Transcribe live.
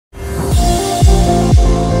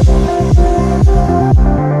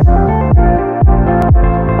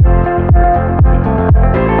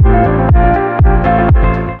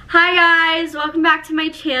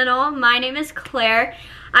my name is Claire.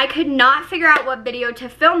 I could not figure out what video to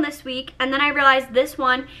film this week, and then I realized this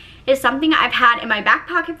one is something I've had in my back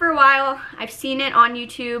pocket for a while. I've seen it on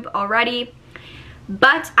YouTube already,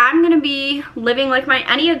 but I'm gonna be living like my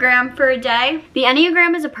Enneagram for a day. The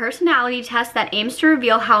Enneagram is a personality test that aims to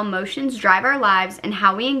reveal how emotions drive our lives and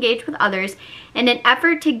how we engage with others in an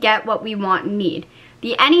effort to get what we want and need.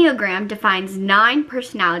 The Enneagram defines 9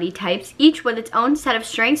 personality types, each with its own set of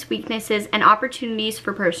strengths, weaknesses, and opportunities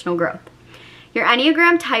for personal growth. Your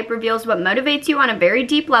Enneagram type reveals what motivates you on a very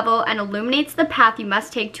deep level and illuminates the path you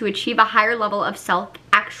must take to achieve a higher level of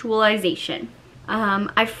self-actualization.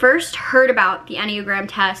 I first heard about the Enneagram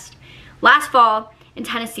test last fall in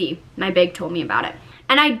Tennessee. My big told me about it.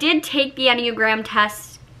 And I did take the Enneagram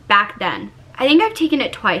test back then. I think I've taken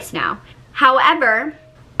it twice now. However,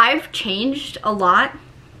 I've changed a lot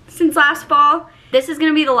since last fall. This is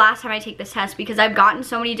gonna be the last time I take this test because I've gotten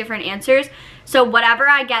so many different answers. So whatever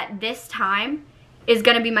I get this time is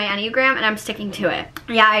gonna be my Enneagram, and I'm sticking to it.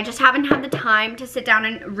 Yeah, I just haven't had the time to sit down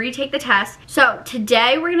and retake the test. So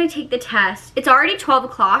today we're gonna take the test. It's already 12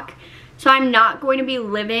 o'clock, so I'm not going to be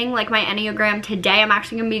living like my Enneagram today. I'm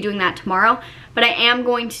actually gonna be doing that tomorrow, but I am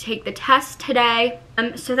going to take the test today.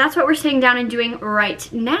 So that's what we're sitting down and doing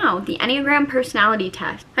right now, the Enneagram personality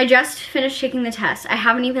test. I just finished taking the test. I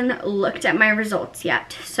haven't even looked at my results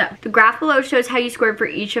yet. So the graph below shows how you scored for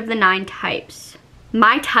each of the 9 types.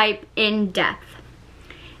 My type in depth.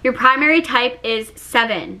 Your primary type is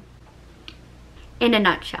 7, in a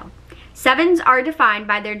nutshell. 7s are defined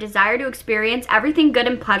by their desire to experience everything good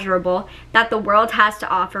and pleasurable that the world has to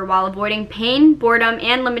offer while avoiding pain, boredom,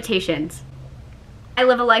 and limitations. I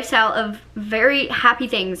live a lifestyle of very happy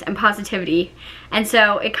things and positivity, and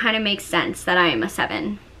so it kind of makes sense that I am a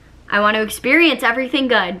 7. I want to experience everything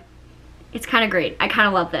good. It's kind of great. I kind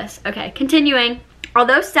of love this. Okay, continuing.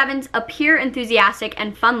 Although 7s appear enthusiastic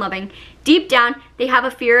and fun-loving, deep down they have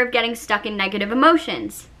a fear of getting stuck in negative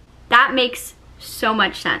emotions. That makes so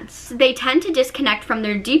much sense. They tend to disconnect from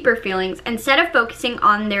their deeper feelings instead of focusing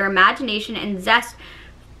on their imagination and zest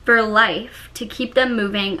for life to keep them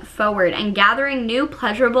moving forward and gathering new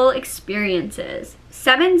pleasurable experiences.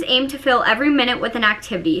 7s aim to fill every minute with an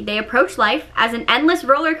activity. They approach life as an endless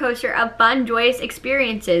roller coaster of fun, joyous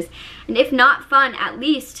experiences, and if not fun, at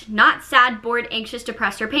least not sad, bored, anxious,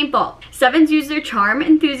 depressed, or painful. 7s use their charm,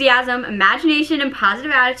 enthusiasm, imagination, and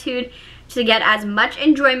positive attitude to get as much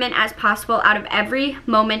enjoyment as possible out of every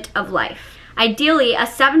moment of life. Ideally, a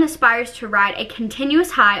 7 aspires to ride a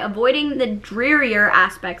continuous high, avoiding the drearier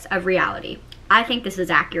aspects of reality. I think this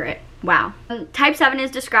is accurate. Wow. Type 7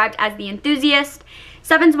 is described as the enthusiast.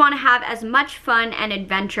 7s want to have as much fun and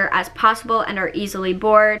adventure as possible and are easily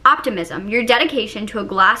bored. Optimism. Your dedication to a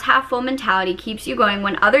glass half full mentality keeps you going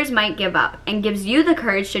when others might give up and gives you the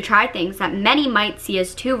courage to try things that many might see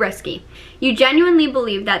as too risky. You genuinely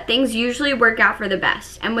believe that things usually work out for the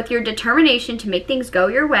best, and with your determination to make things go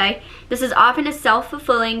your way, this is often a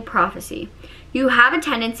self-fulfilling prophecy. You have a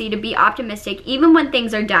tendency to be optimistic even when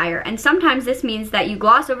things are dire, and sometimes this means that you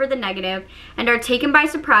gloss over the negative and are taken by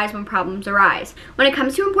surprise when problems arise. When it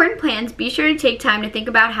comes to important plans, be sure to take time to think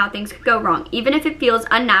about how things could go wrong, even if it feels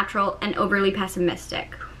unnatural and overly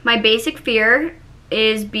pessimistic. My basic fear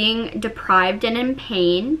is being deprived and in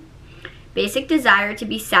pain. Basic desire to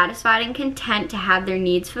be satisfied and content to have their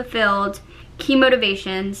needs fulfilled. Key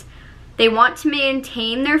motivations. They want to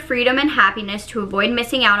maintain their freedom and happiness to avoid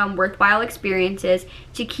missing out on worthwhile experiences,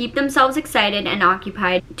 to keep themselves excited and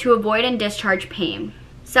occupied, to avoid and discharge pain.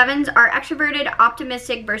 7s are extroverted,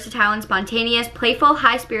 optimistic, versatile, and spontaneous, playful,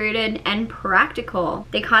 high-spirited, and practical.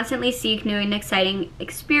 They constantly seek new and exciting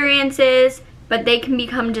experiences, but they can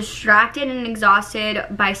become distracted and exhausted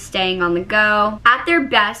by staying on the go. At their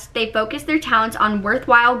best, they focus their talents on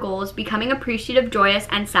worthwhile goals, becoming appreciative, joyous,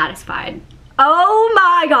 and satisfied. Oh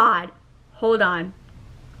my God! Hold on.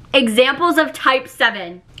 Examples of type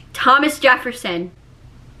 7. Thomas Jefferson.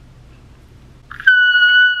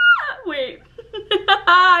 Wait.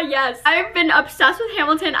 Yes. I've been obsessed with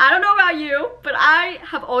Hamilton. I don't know about you, but I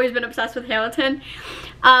have always been obsessed with Hamilton.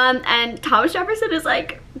 And Thomas Jefferson is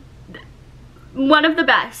like one of the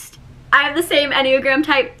best. I have the same Enneagram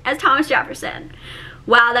type as Thomas Jefferson.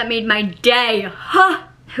 Wow, that made my day. Huh.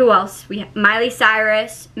 Who else? We have Miley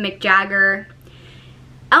Cyrus, Mick Jagger,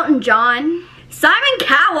 Elton John, Simon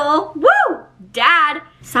Cowell. Woo! Dad.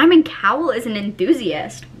 Simon Cowell is an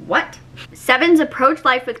enthusiast. What? 7s approach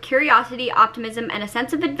life with curiosity, optimism, and a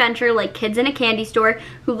sense of adventure like kids in a candy store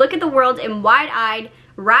who look at the world in wide-eyed,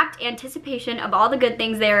 rapt anticipation of all the good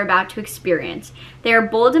things they are about to experience. They are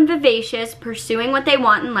bold and vivacious, pursuing what they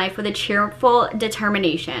want in life with a cheerful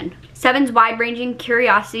determination. 7's wide-ranging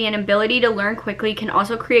curiosity and ability to learn quickly can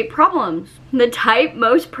also create problems. The type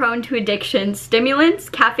most prone to addiction: stimulants,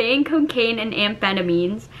 caffeine, cocaine, and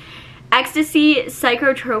amphetamines, ecstasy,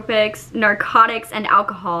 psychotropics, narcotics, and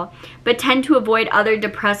alcohol, but tend to avoid other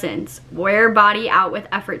depressants. Wear body out with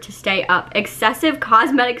effort to stay up. Excessive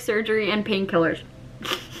cosmetic surgery and painkillers.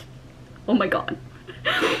 Oh my god.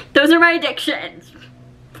 Those are my addictions.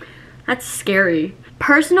 That's scary.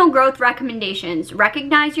 Personal growth recommendations.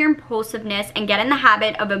 Recognize your impulsiveness and get in the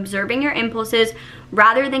habit of observing your impulses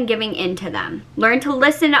rather than giving in to them. Learn to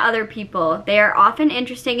listen to other people. They are often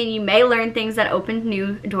interesting and you may learn things that open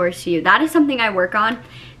new doors to you. That is something I work on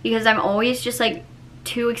because I'm always just like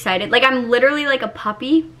too excited. Like I'm literally like a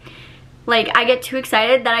puppy. Like I get too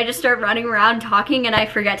excited that I just start running around talking and I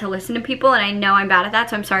forget to listen to people, and I know I'm bad at that,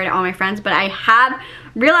 so I'm sorry to all my friends, but I have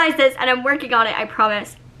realized this and I'm working on it, I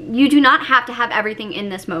promise. You do not have to have everything in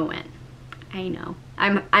this moment. I know.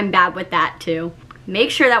 I'm bad with that too.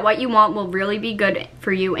 Make sure that what you want will really be good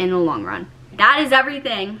for you in the long run. That is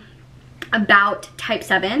everything about type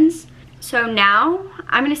 7s. So now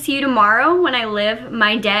I'm gonna see you tomorrow when I live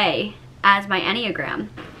my day as my Enneagram.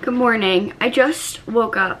 Good morning. I just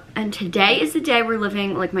woke up and today is the day we're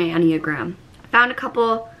living like my Enneagram. Found a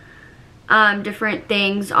couple different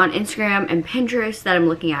things on Instagram and Pinterest that I'm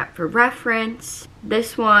looking at for reference.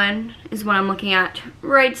 This one is what I'm looking at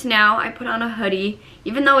right now. I put on a hoodie,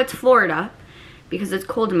 even though it's Florida, because it's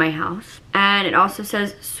cold in my house. And it also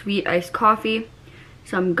says sweet iced coffee.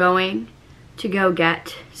 So I'm going to go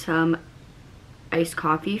get some iced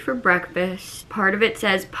coffee for breakfast. Part of it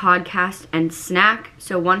says podcast and snack.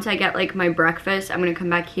 So once I get like my breakfast, I'm gonna come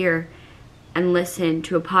back here and listen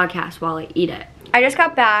to a podcast while I eat it. I just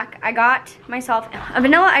got back. I got myself a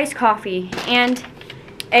vanilla iced coffee and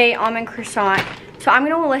a almond croissant. So I'm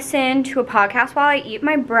gonna listen to a podcast while I eat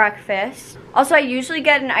my breakfast. Also, I usually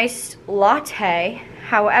get an iced latte.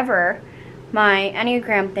 However, my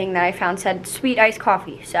Enneagram thing that I found said sweet iced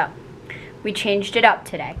coffee. So we changed it up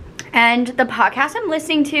today. And the podcast I'm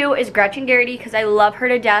listening to is Gretchen Garrity because I love her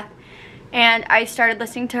to death. And I started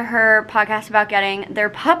listening to her podcast about getting their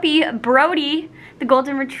puppy, Brody, the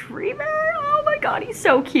golden retriever. Oh my god, he's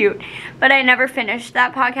so cute. But I never finished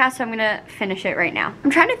that podcast, so I'm gonna finish it right now. I'm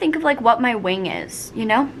trying to think of like what my wing is, you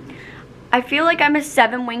know? I feel like I'm a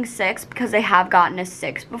 7 wing 6 because I have gotten a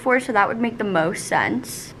 6 before, so that would make the most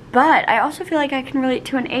sense. But I also feel like I can relate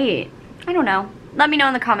to an 8. I don't know. Let me know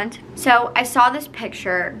in the comments. So I saw this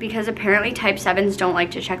picture because apparently type 7s don't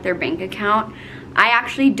like to check their bank account. I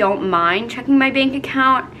actually don't mind checking my bank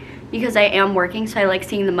account because I am working, so I like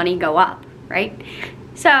seeing the money go up, right?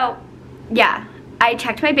 So yeah, I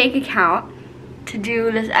checked my bank account to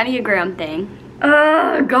do this Enneagram thing.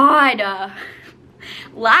 Oh god.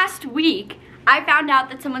 Last week, I found out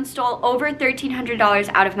that someone stole over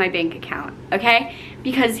 $1,300 out of my bank account, okay?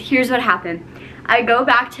 Because here's what happened. I go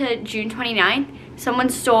back to June 29th, someone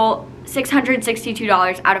stole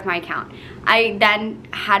 $662 out of my account. I then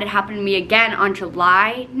had it happen to me again on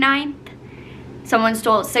July 9th. Someone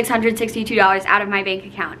stole $662 out of my bank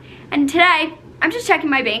account. And today, I'm just checking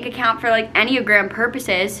my bank account for like Enneagram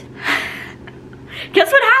purposes.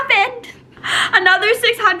 Guess what happened? Another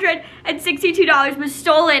 $662 was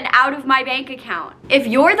stolen out of my bank account. If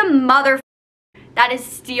you're the mother that is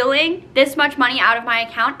stealing this much money out of my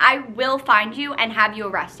account, I will find you and have you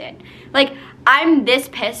arrested. Like, I'm this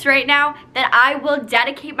pissed right now that I will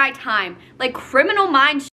dedicate my time, like Criminal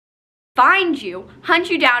Minds, find you, hunt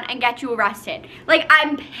you down, and get you arrested. Like,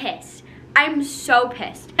 I'm pissed. I'm so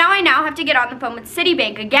pissed. Now I have to get on the phone with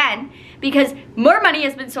Citibank again because more money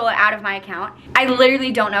has been stolen out of my account. I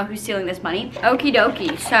literally don't know who's stealing this money. Okie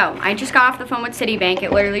dokie. So I just got off the phone with Citibank.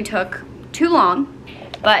 It literally took too long,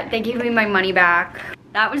 but they gave me my money back.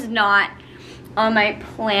 That was not on my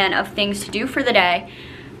plan of things to do for the day.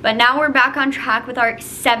 But now we're back on track with our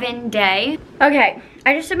 7-day. Okay,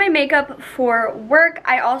 I just did my makeup for work.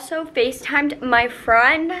 I also FaceTimed my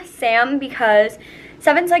friend, Sam, because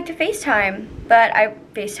 7s like to FaceTime, but I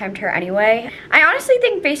FaceTimed her anyway. I honestly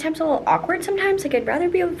think FaceTime's a little awkward sometimes. Like, I'd rather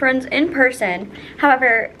be with friends in person.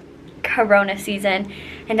 However, Corona season,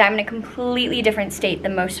 and I'm in a completely different state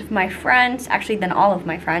than most of my friends, actually than all of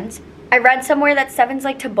my friends. I read somewhere that 7s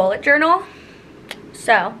like to bullet journal,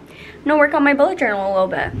 so I'm gonna work on my bullet journal a little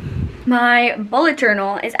bit. My bullet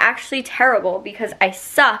journal is actually terrible because I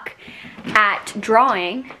suck at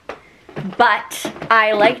drawing, but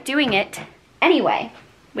I like doing it anyway,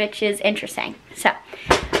 which is interesting. So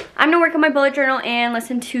I'm gonna work on my bullet journal and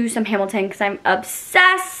listen to some Hamilton because I'm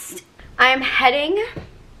obsessed. I am heading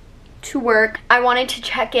to work. I wanted to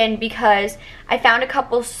check in because I found a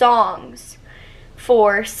couple songs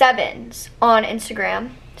for 7s on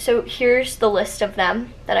Instagram. So here's the list of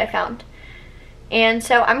them that I found. And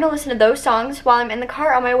so I'm gonna listen to those songs while I'm in the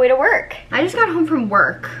car on my way to work. I just got home from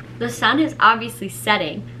work. The sun is obviously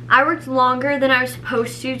setting. I worked longer than I was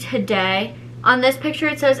supposed to today. On this picture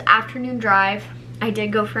it says afternoon drive. I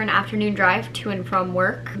did go for an afternoon drive to and from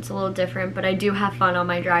work. It's a little different, but I do have fun on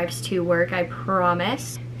my drives to work, I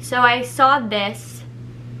promise. So I saw this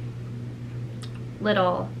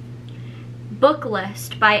little book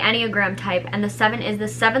list by Enneagram type, and the 7 is the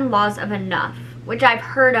 7 Laws of Enough, which I've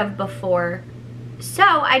heard of before. So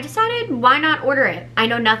I decided, why not order it? I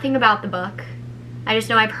know nothing about the book. I just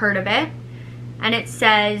know I've heard of it. And it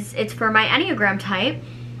says it's for my Enneagram type.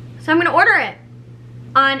 So I'm gonna order it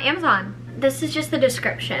on Amazon. This is just the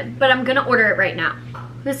description, but I'm gonna order it right now.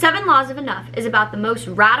 The 7 Laws of Enough is about the most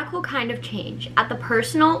radical kind of change at the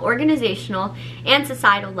personal, organizational, and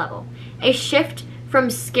societal level. A shift from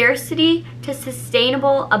scarcity to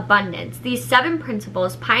sustainable abundance. These 7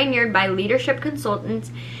 principles, pioneered by leadership consultants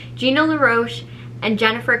Gina LaRoche and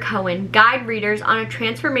Jennifer Cohen, guide readers on a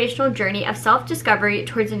transformational journey of self-discovery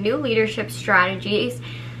towards a new leadership strategies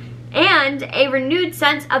and a renewed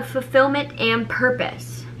sense of fulfillment and purpose.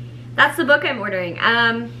 That's the book I'm ordering,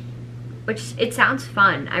 which it sounds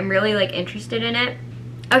fun. I'm really interested in it.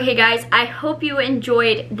 Okay guys, I hope you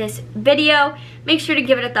enjoyed this video. Make sure to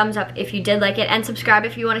give it a thumbs up if you did like it, and subscribe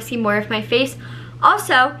if you want to see more of my face.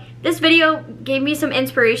 Also, this video gave me some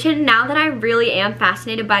inspiration. Now that I really am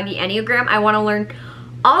fascinated by the Enneagram, I want to learn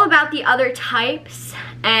all about the other types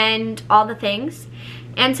and all the things.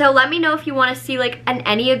 And so let me know if you want to see an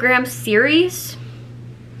Enneagram series.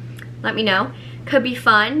 Let me know. Could be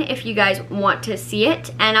fun if you guys want to see it.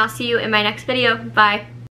 And I'll see you in my next video. Bye.